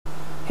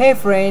Hey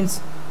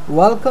friends,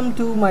 welcome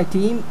to my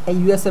team, a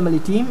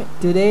Usmle team.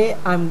 Today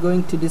I'm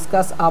going to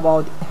discuss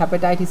about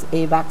hepatitis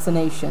A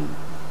vaccination.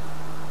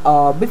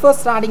 Before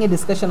starting a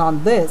discussion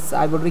on this,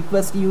 I would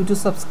request you to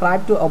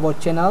subscribe to our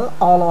channel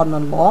All or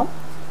None Law,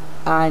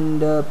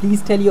 and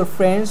please tell your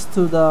friends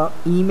through the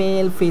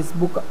email,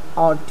 Facebook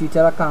or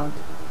Twitter account.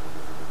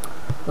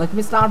 Let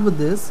me start with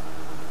this.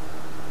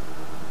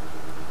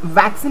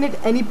 Vaccinate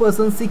any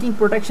person seeking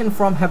protection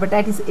from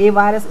hepatitis A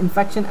virus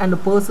infection and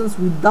persons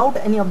without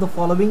any of the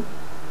following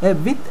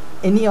with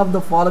any of the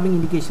following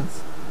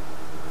indications: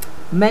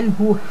 men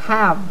who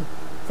have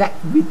sex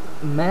with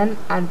men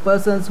and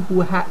persons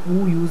who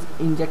use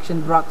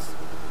injection drugs,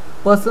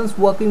 persons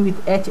working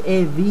with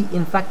HIV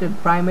infected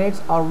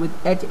primates or with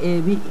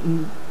HIV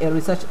in a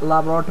research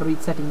laboratory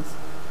settings,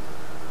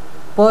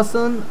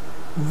 person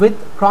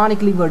with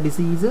chronic liver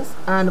diseases,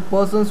 and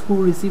persons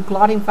who receive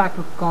clotting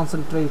factor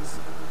concentrates,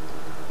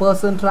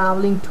 person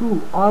traveling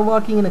to or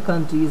working in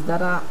countries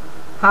that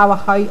have a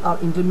high or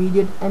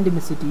intermediate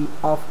endemicity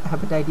of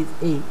hepatitis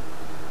A,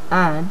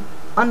 and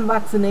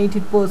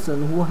unvaccinated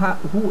person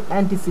who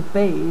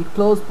anticipate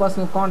close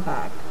personal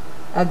contact,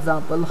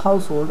 example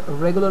household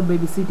regular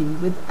babysitting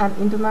with an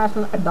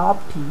international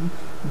adoptee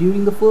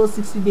during the first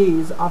 60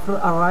 days after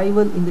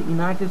arrival in the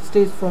United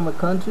States from a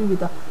country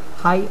with a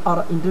high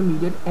or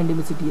intermediate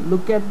endemicity.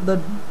 Look at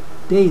the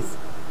days,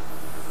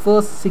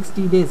 first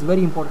 60 days,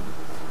 very important.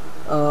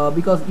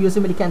 Because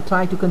Usmle can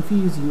try to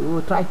confuse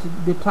you,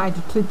 they try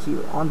to trick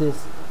you on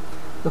this.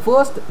 The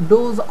first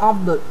dose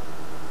of the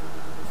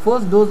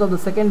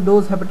second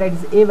dose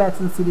hepatitis A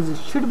vaccine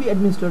series should be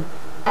administered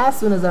as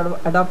soon as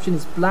adoption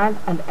is planned,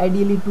 and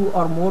ideally 2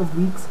 or more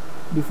weeks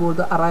before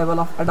the arrival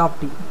of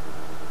adoptee.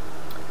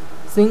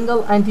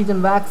 Single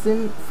antigen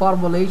vaccine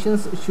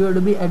formulations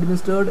should be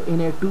administered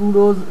in a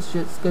 2-dose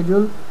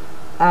schedule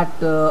at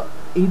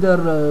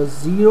either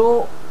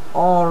 0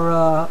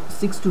 or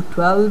 6 to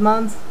 12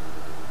 months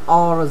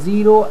or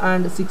 0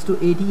 and 6 to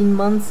 18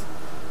 months.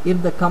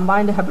 If the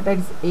combined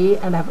hepatitis A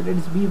and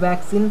hepatitis B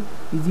vaccine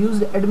is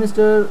used,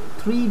 administer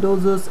 3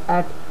 doses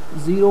at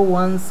 0,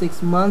 1,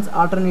 6 months.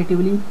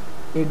 Alternatively,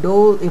 a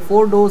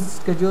 4-dose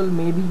schedule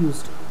may be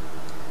used,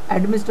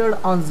 administered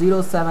on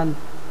 0, 7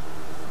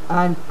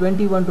 and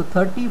 21 to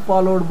 30,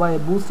 followed by a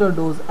booster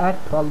dose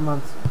at 12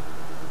 months.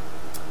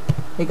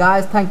 Hey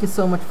guys, thank you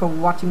so much for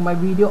watching my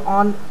video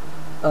on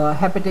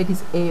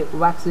hepatitis A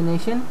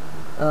vaccination.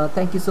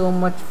 Thank you so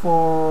much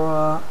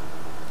for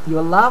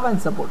your love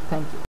and support.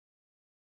 Thank you.